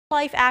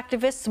Life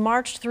activists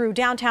marched through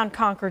downtown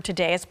Concord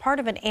today as part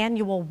of an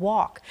annual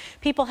walk.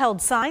 People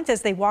held signs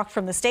as they walked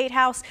from the State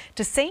House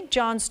to St.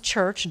 John's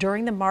Church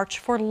during the March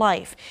for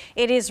Life.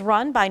 It is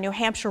run by New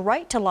Hampshire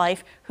Right to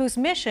Life, whose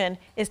mission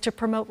is to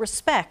promote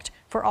respect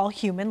for all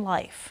human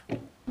life.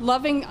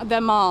 Loving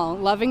them all,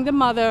 loving the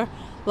mother,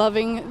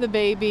 loving the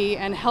baby,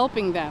 and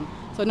helping them.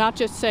 So not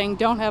just saying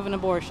don't have an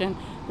abortion,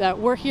 that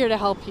we're here to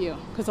help you.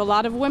 Because a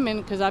lot of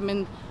women, because I'm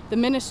in the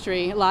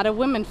ministry, a lot of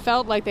women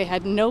felt like they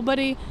had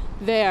nobody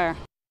there.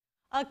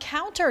 A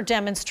counter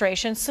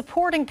demonstration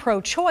supporting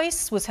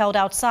pro-choice was held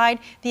outside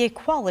the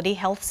Equality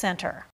Health Center.